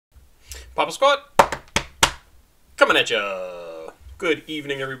Papa Squat, coming at ya. Good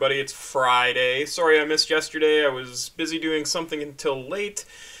evening, everybody. It's Friday. Sorry I missed yesterday. I was busy doing something until late,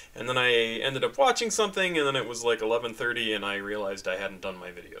 and then I ended up watching something, and then it was like 11:30, and I realized I hadn't done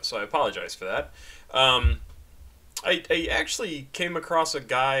my video, so I apologize for that. I actually came across a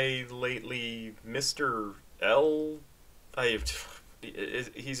guy lately, Mr. L.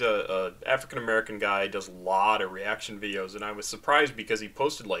 He's a African American guy, does a lot of reaction videos, and I was surprised because he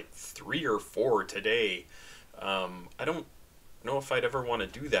posted like 3 or 4 today. I don't know if I'd ever want to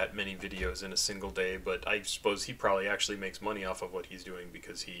do that many videos in a single day, but I suppose he probably actually makes money off of what he's doing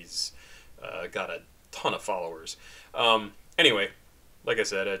because he's got a ton of followers. Anyway, like I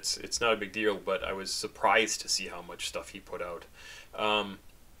said, it's not a big deal, but I was surprised to see how much stuff he put out.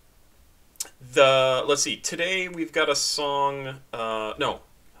 Let's see, today we've got a song, no,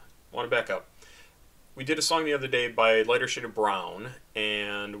 I want to back up. We did a song the other day by Lighter Shade of Brown,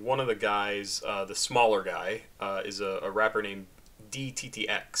 and one of the guys, the smaller guy, is a rapper named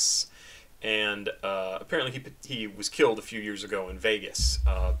DTTX, and apparently he was killed a few years ago in Vegas.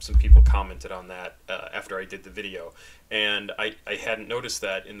 Some people commented on that after I did the video, and I hadn't noticed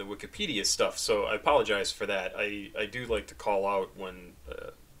that in the Wikipedia stuff, so I apologize for that. I do like to call out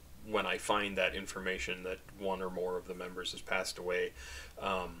when I find that information that one or more of the members has passed away,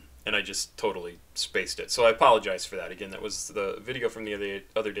 and I just totally spaced it. So I apologize for that. Again, that was the video from the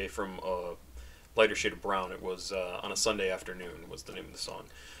other day from Lighter Shade of Brown. It was on a Sunday afternoon was the name of the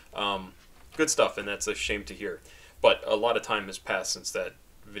song. Good stuff, and that's a shame to hear. But a lot of time has passed since that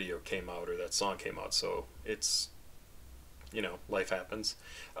video came out or that song came out, so it's, you know, life happens.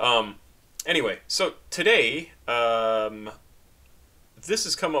 Anyway, so today, this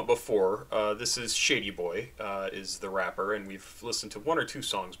has come up before. This is Shady is the rapper, and we've listened to 1 or 2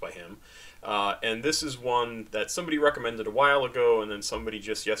 songs by him. And this is one that somebody recommended a while ago, and then somebody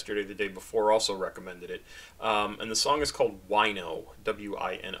just yesterday, the day before, also recommended it. And the song is called Wino,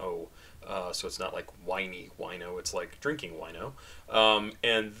 W-I-N-O. So it's not like whiny wino, it's like drinking wino.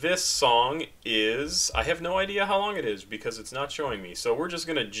 And this song is, I have no idea how long it is because it's not showing me. So we're just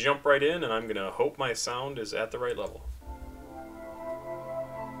going to jump right in, and I'm going to hope my sound is at the right level.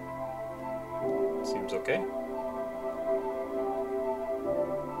 Seems okay.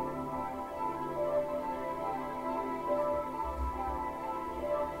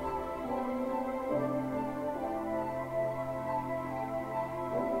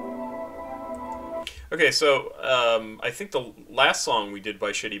 Okay, so I think the last song we did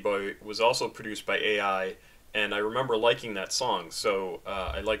by Shady Boy was also produced by AI, and I remember liking that song, so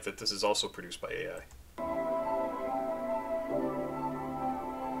I like that this is also produced by AI.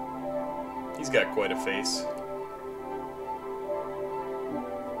 He's got quite a face.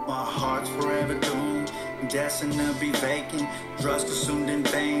 My heart's forever doomed, destined to be vacant. Drugs consumed in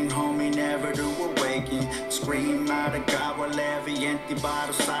vain, homie, never to awaken. Scream out of God while every empty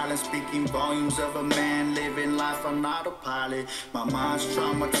bottle silent, speaking volumes of a man living life on autopilot. My mind's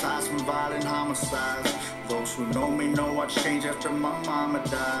traumatized from violent homicides. Those who know me know I changed after my mama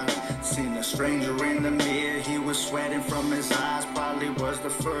died. Seen a stranger in the mirror, he was sweating from his eyes. Probably was the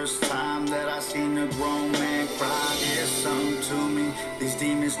first time that I seen a grown man cry. There's something to me, these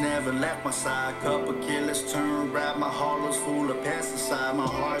demons never left my side. Couple killers turned rap, my heart was full of pesticide. My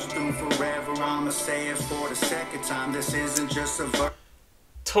heart's doomed forever, I'ma say it for the second time. This isn't just a verse.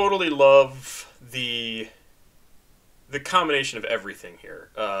 Totally love the combination of everything here.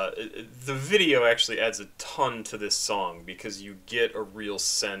 The video actually adds a ton to this song because you get a real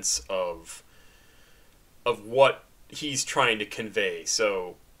sense of what he's trying to convey.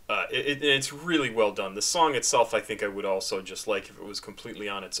 So it's really well done. The song itself, I think I would also just like if it was completely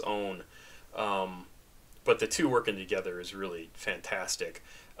on its own. But the two working together is really fantastic.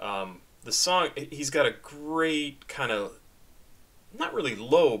 The song, he's got a great kind of, not really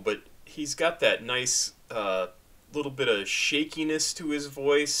low, but he's got that nice little bit of shakiness to his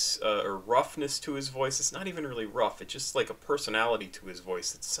voice, or roughness to his voice. It's not even really rough. It's just like a personality to his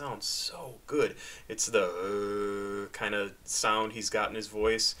voice that sounds so good. It's the kind of sound he's got in his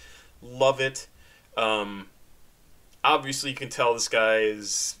voice. Love it. Obviously, you can tell this guy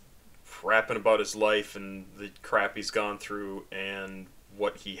is rapping about his life and the crap he's gone through and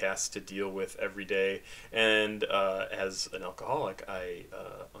what he has to deal with every day. And as an alcoholic, I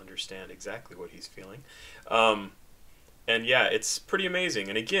understand exactly what he's feeling. And yeah, it's pretty amazing.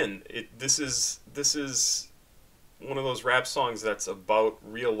 And again, this is one of those rap songs that's about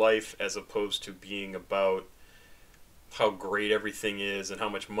real life as opposed to being about how great everything is and how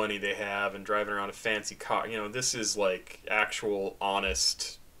much money they have and driving around a fancy car. You know, this is like actual,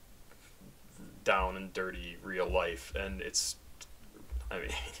 honest, down and dirty real life, and it's I mean,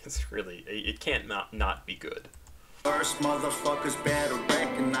 it's really, it can't not be good. First motherfuckers better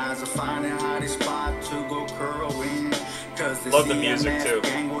recognize a finding hot spot to go curl in. Cause the Love the music too.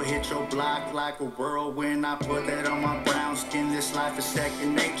 gang will hit your block like a whirlwind. I put that on my brown skin. This life is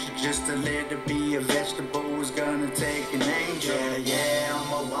second nature. Just to let it be a vegetable is gonna take an angel. Yeah,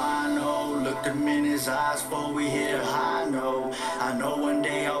 I'm a wino. Looked him in his eyes before we hit a high note. I know one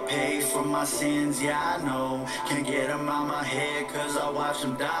day I'll pay for my sins, yeah I know. Can't get them out my head cause I watch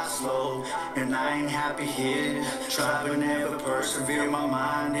them die slow. And I ain't happy here. Try but never persevere. My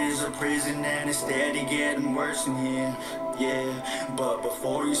mind is a prison and it's steady getting worse in here. Yeah, but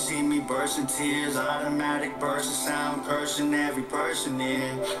before you see me burst in tears, automatic burst of sound cursing every person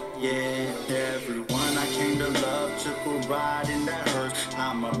here. Yeah, everyone I came to love took a ride in that hearse.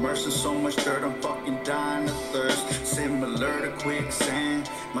 I'm immersed in so much dirt, I'm fucking dying of thirst. Similar to quicksand,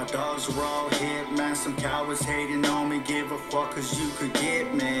 my dogs are all hit, man. Some cowards hating on me, give a fuck cause you could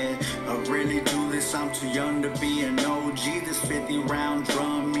get mad. I really do this, I'm too young to be an OG. This 50 round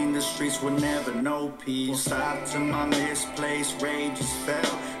drum mean the streets will never know peace. Stop to my misplaced rage just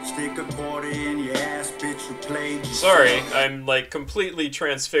fell. Stick a quarter in your ass, bitch, you played. Sorry, I'm like completely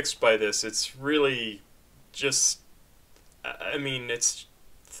transfixed by this. It's really just, I mean, it's,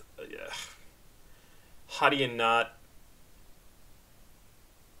 how do you not,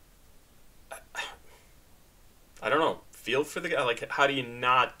 I don't know, feel for the guy? Like, how do you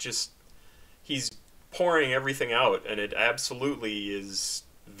not just, he's pouring everything out, and it absolutely is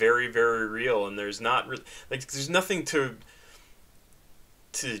very, very real, and there's not really, like, there's nothing to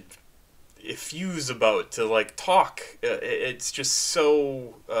effuse about, to like talk. It's just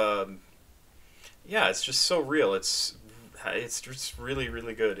so yeah, it's just so real. It's just really,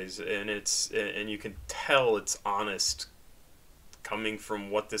 really good. And you can tell it's honest coming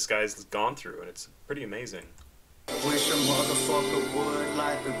from what this guy's gone through, and it's pretty amazing. Wish a motherfucker would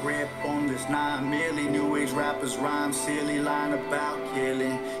like the grip on this 9 milli. New age rappers rhyme silly, line about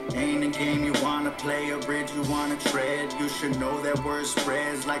killing. Ain't a game you wanna play, a bridge you wanna tread. You should know that word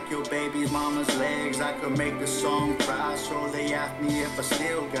spreads like your baby's mama's legs. I could make the song cry, so they ask me if I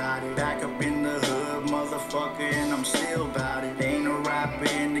still got it. Back up in the hood, motherfucker, and I'm still about it. Ain't a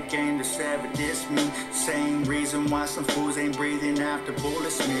rapper in the game to ever diss me. Same reason why some fools ain't breathing after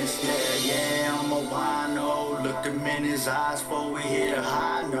bullets miss. Yeah, I'm a wino. Looked him in his eyes before we hit a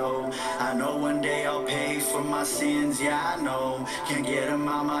high note. I know one day I'll pay for my sins, yeah I know. Can't get them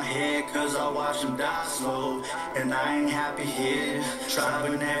out my head cause I watch them die slow. And I ain't happy here. Try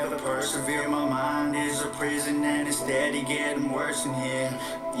but never persevere. My mind is a prison and it's steady getting worse in here.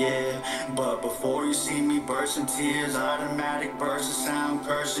 Yeah, but before you see me burst in tears, automatic burst of sound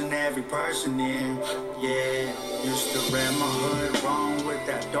cursing every person here. Yeah, used to rap my hood wrong with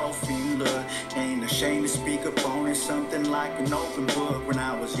that dolphin look. Ain't ashamed to speak up on it, something like an open book. When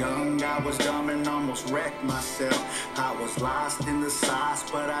I was young, I was dumb and almost wrecked myself. I was lost in the sauce,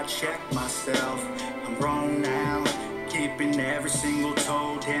 but I checked myself. I'm grown now, keeping every single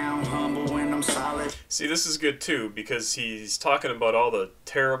toe down, humble when I'm solid. See, this is good too, because he's talking about all the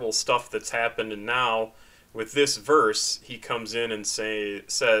terrible stuff that's happened, and now with this verse, he comes in and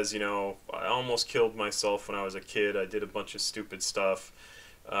says, you know, I almost killed myself when I was a kid. I did a bunch of stupid stuff.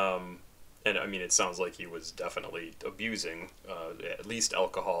 And I mean, it sounds like he was definitely abusing, at least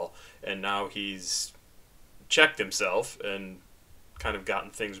alcohol, and now he's checked himself and kind of gotten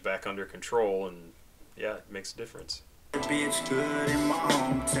things back under control, and yeah, it makes a difference. Bitch good in my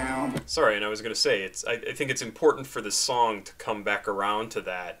hometown. Sorry, and I was going to say, I think it's important for the song to come back around to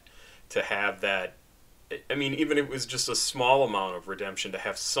that, to have that, I mean, even if it was just a small amount of redemption, to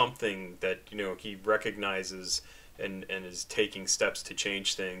have something that, you know, he recognizes and is taking steps to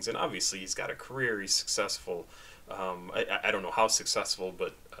change things. And obviously he's got a career, he's successful. I don't know how successful,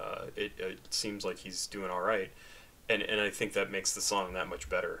 but it seems like he's doing all right. And I think that makes the song that much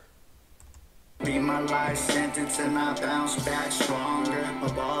better. Be my life sentence and I bounce back stronger.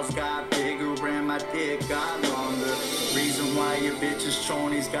 My balls got bigger and my dick got longer. Reason why your bitch's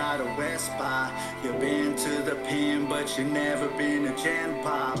chorny's got a wet spot. You been to the pen but you never been a gen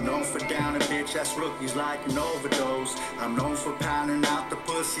pop. Known for down a bitch that's rookies like an overdose. I'm known for pounding out the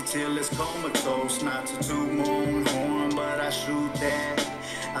pussy till it's comatose. Not to toot my own horn but I shoot that.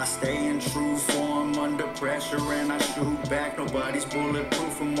 I stay in true form under pressure and I shoot back. Nobody's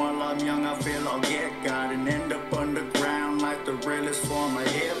bulletproof, and while I'm young I feel I'll get got and end up underground like the realest form of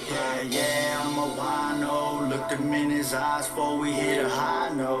hip-hop. Yeah, I'm a wino. Looked him in his eyes before we hit a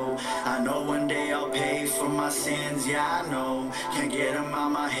high note. I know one day I'll pay for my sins, yeah I know. Can't get them out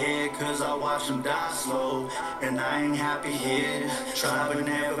my head cause I watch them die slow. And I ain't happy here, try but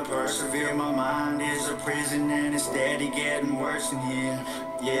never persevere. My mind is a prison and it's steady getting worse in here.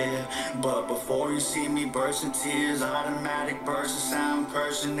 Yeah, but before you see me burst in tears, automatic burst of sound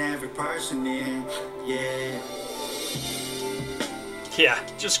cursing every person in. Yeah. Yeah,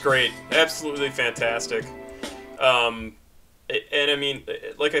 just great. Absolutely fantastic. And I mean,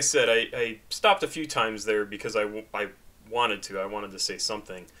 like I said, I stopped a few times there because I wanted to. I wanted to say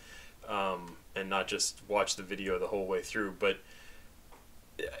something, and not just watch the video the whole way through. But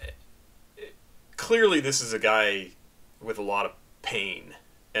clearly, this is a guy with a lot of pain,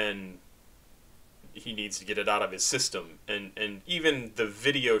 and he needs to get it out of his system. And even the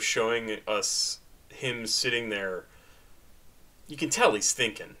video showing us him sitting there, you can tell he's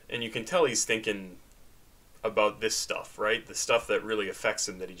thinking, and you can tell he's thinking about this stuff, right? The stuff that really affects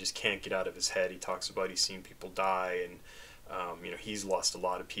him that he just can't get out of his head. He talks about he's seen people die, and he's lost a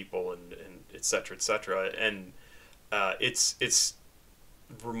lot of people, and et cetera, et cetera. And it's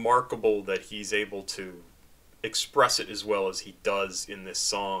remarkable that he's able to express it as well as he does in this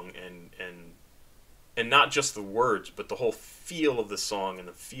song, and not just the words, but the whole feel of the song and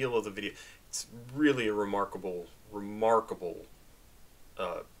the feel of the video. It's really a remarkable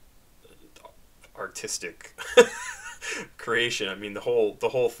artistic creation. I mean, the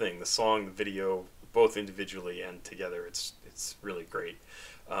whole thing, the song, the video, both individually and together, it's really great.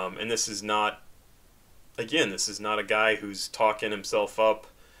 And this is not a guy who's talking himself up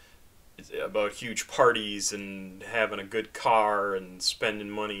about huge parties and having a good car and spending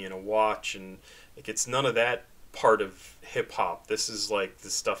money in a watch, and like, it's none of that part of hip hop. This is like the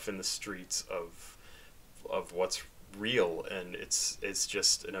stuff in the streets of what's real, and it's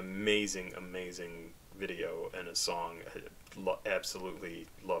just an amazing video and a song. I absolutely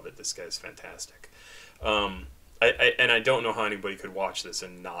love it. This guy's fantastic. I don't know how anybody could watch this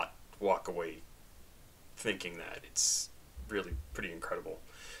and not walk away thinking that. It's really pretty incredible.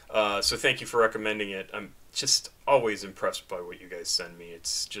 So thank you for recommending it. I'm just always impressed by what you guys send me.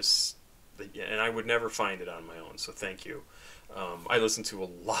 It's just, and I would never find it on my own, so thank you. I listen to a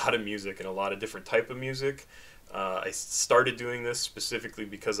lot of music and a lot of different type of music. I started doing this specifically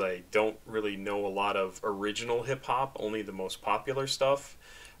because I don't really know a lot of original hip-hop, only the most popular stuff.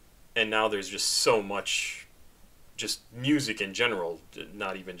 And now there's just so much just music in general,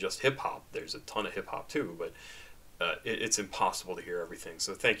 not even just hip-hop. There's a ton of hip-hop too, but it's impossible to hear everything.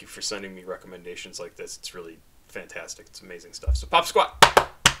 So thank you for sending me recommendations like this. It's really fantastic. It's amazing stuff. So Pop Squat!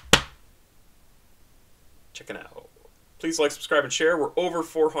 Check it out. Please like, subscribe, and share. We're over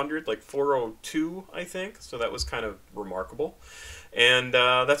 400, like 402, I think. So that was kind of remarkable. And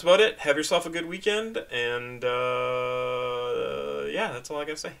that's about it. Have yourself a good weekend. And yeah, that's all I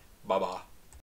got to say. Bye-bye.